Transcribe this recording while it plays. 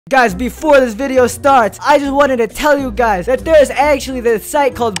Guys, before this video starts, I just wanted to tell you guys that there is actually this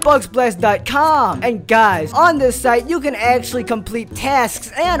site called bugsblast.com. And guys, on this site, you can actually complete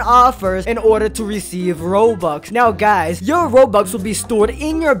tasks and offers in order to receive Robux. Now guys, your Robux will be stored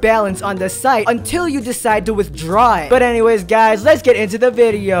in your balance on the site until you decide to withdraw it. But anyways guys, let's get into the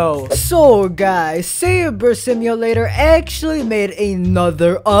video. So guys, SABER Simulator actually made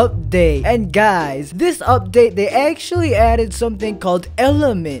another update. And guys, this update, they actually added something called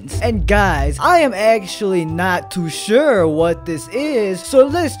elements. And guys, I am actually not too sure what this is, so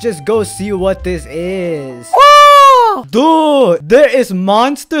let's just go see what this is. Dude, there is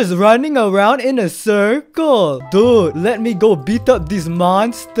monsters running around in a circle. Dude, let me go beat up these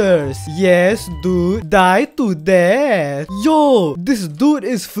monsters. Yes, dude, die to death. Yo, this dude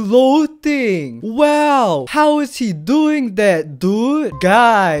is floating. Wow, how is he doing that, dude?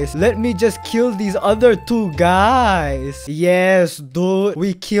 Guys, let me just kill these other two guys. Yes, dude,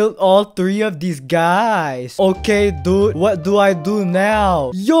 we killed all three of these guys. Okay, dude, what do I do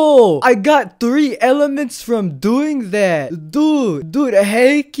now? Yo, I got 3 elements from doing that. Dude,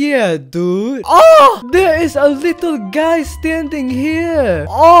 heck yeah, dude. Oh, there is a little guy standing here.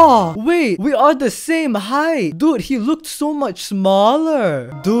 Oh, wait, we are the same height. Dude, he looked so much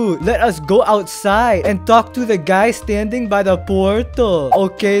smaller. Dude, let us go outside and talk to the guy standing by the portal.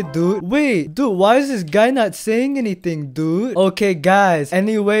 Okay, dude. Wait, dude, why is this guy not saying anything, dude? Okay, guys.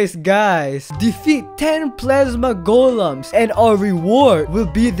 Anyways, guys, defeat 10 plasma golems and our reward will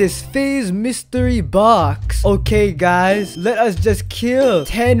be this FEYS mystery box. Okay, guys, let us just kill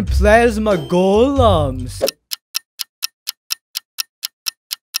 10 plasma golems.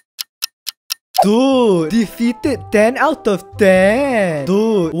 Dude, defeated 10 out of 10.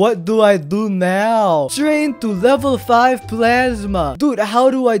 Dude, what do I do now? Train to level 5 plasma. Dude, how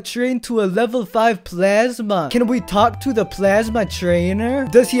do I train to a level 5 plasma? Can we talk to the plasma trainer?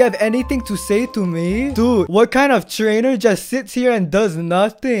 Does he have anything to say to me? Dude, what kind of trainer just sits here and does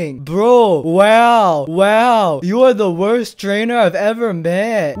nothing? Bro, wow, you are the worst trainer I've ever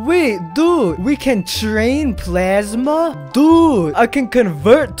met. Wait, dude, we can train plasma? Dude, I can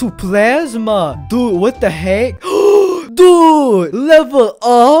convert to plasma. Dude, what the heck? Dude, level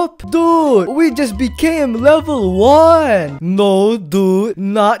up? Dude, we just became level 1. No, dude,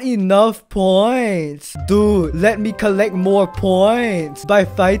 not enough points. Dude, let me collect more points by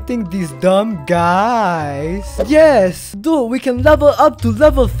fighting these dumb guys. Yes, dude, we can level up to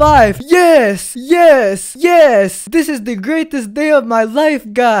level 5. Yes. This is the greatest day of my life,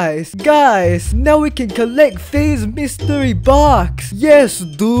 guys. Guys, now we can collect FEYS mystery box. Yes,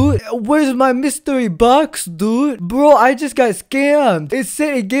 dude. Where's my mystery box, dude? Bro, I just got scammed. It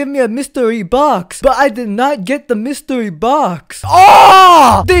said it gave me a mystery box, but I did not get the mystery box.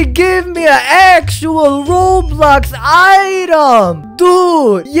 Oh! They gave me an actual Roblox item.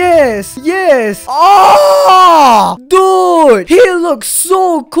 Dude, yes. Oh! Dude, he looks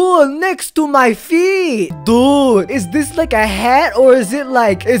so cool next to my feet. Dude, is this like a hat or is it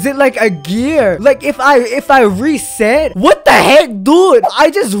like a gear? Like if I reset? What the heck, dude?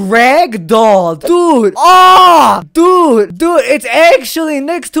 I just ragdolled. Dude. Oh! Dude, it's actually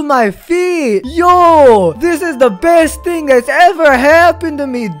next to my feet. Yo, this is the best thing that's ever happened to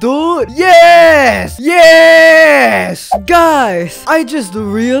me, dude. Yes. Guys, I just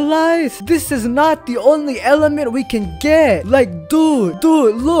realized this is not the only element we can get. Like, dude,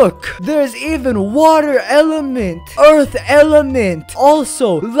 look. There's even water element, earth element,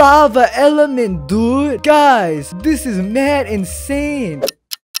 also lava element, dude. Guys, this is mad insane.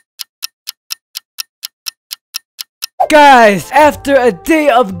 Guys, after a day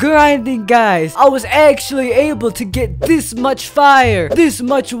of grinding, guys, I was actually able to get this much fire, this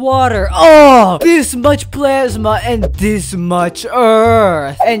much water, this much plasma, and this much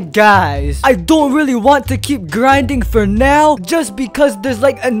earth. And guys, I don't really want to keep grinding for now, just because there's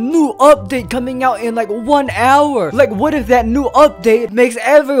like a new update coming out in like 1 hour. Like, what if that new update makes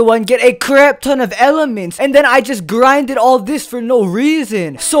everyone get a crap ton of elements, and then I just grinded all this for no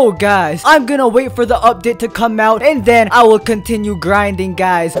reason? So guys, I'm gonna wait for the update to come out, and then I will continue grinding,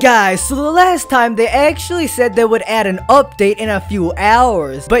 guys. So the last time they actually said they would add an update in a few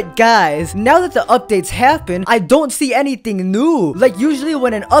hours. But guys, now that the updates happen, I don't see anything new. Like, usually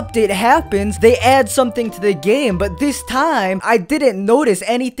when an update happens, they add something to the game. But this time, I didn't notice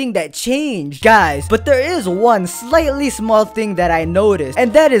anything that changed, guys. But there is one slightly small thing that I noticed,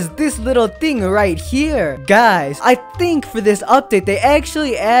 and that is this little thing right here. Guys, I think for this update, they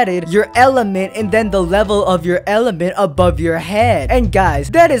actually added your element and then the level of your element element above your head. And guys,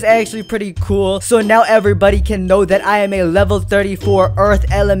 that is actually pretty cool. So now everybody can know that I am a level 34 earth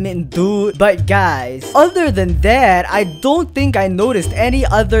element dude. But guys, other than that, I don't think I noticed any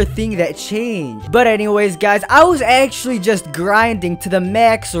other thing that changed. But anyways guys, I was actually just grinding to the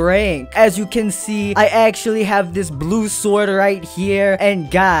max rank. As you can see, I actually have this blue sword right here.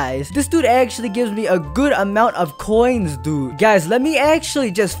 And guys, this dude actually gives me a good amount of coins, dude. Guys, let me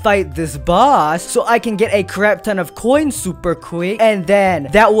actually just fight this boss so I can get a crap ton of coins super quick, and then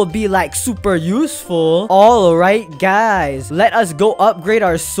that will be like super useful. Alright guys, let us go upgrade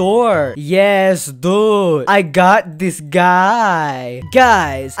our sword. Yes dude, I got this guy.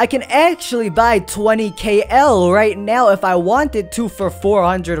 Guys, I can actually buy 20 KL right now if I wanted to for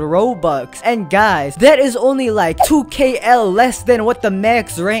 400 Robux. And guys, that is only like 2 KL less than what the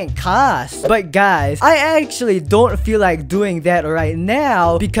max rank costs. But guys, I actually don't feel like doing that right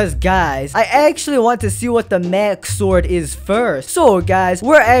now because guys, I actually want to see what the max sword is first. So guys,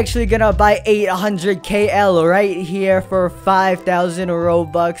 we're actually gonna buy 800 KL right here for 5,000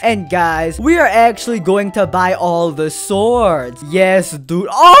 Robux. And guys, we are actually going to buy all the swords. Yes dude.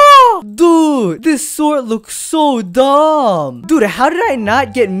 Oh dude, this sword looks so dumb. Dude, how did I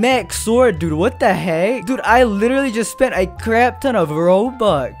not get max sword, dude? What the heck? Dude, I literally just spent a crap ton of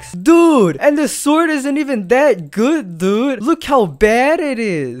Robux. Dude, and the sword isn't even that good, dude. Look how bad it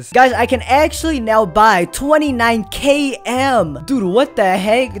is. Guys, I can actually now buy 29 KM. Dude, what the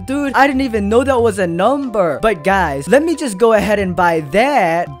heck, dude? I didn't even know that was a number. But guys, let me just go ahead and buy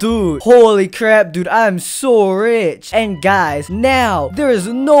that. Dude, holy crap, dude, I'm so rich. And guys, now, there is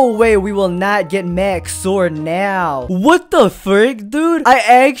no way we will not get max sword now. What the frick, dude? I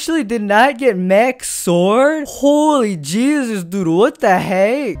actually did not get max sword? Holy Jesus, dude, what the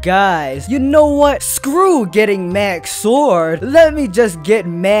heck? Guys, you know what? Screw getting max sword. Let me just get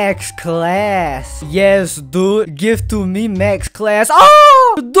max class. Yes, dude, give to me max class.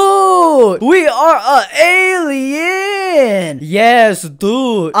 Oh, dude, we are an alien. Yes,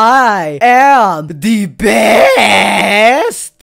 dude, I am the best.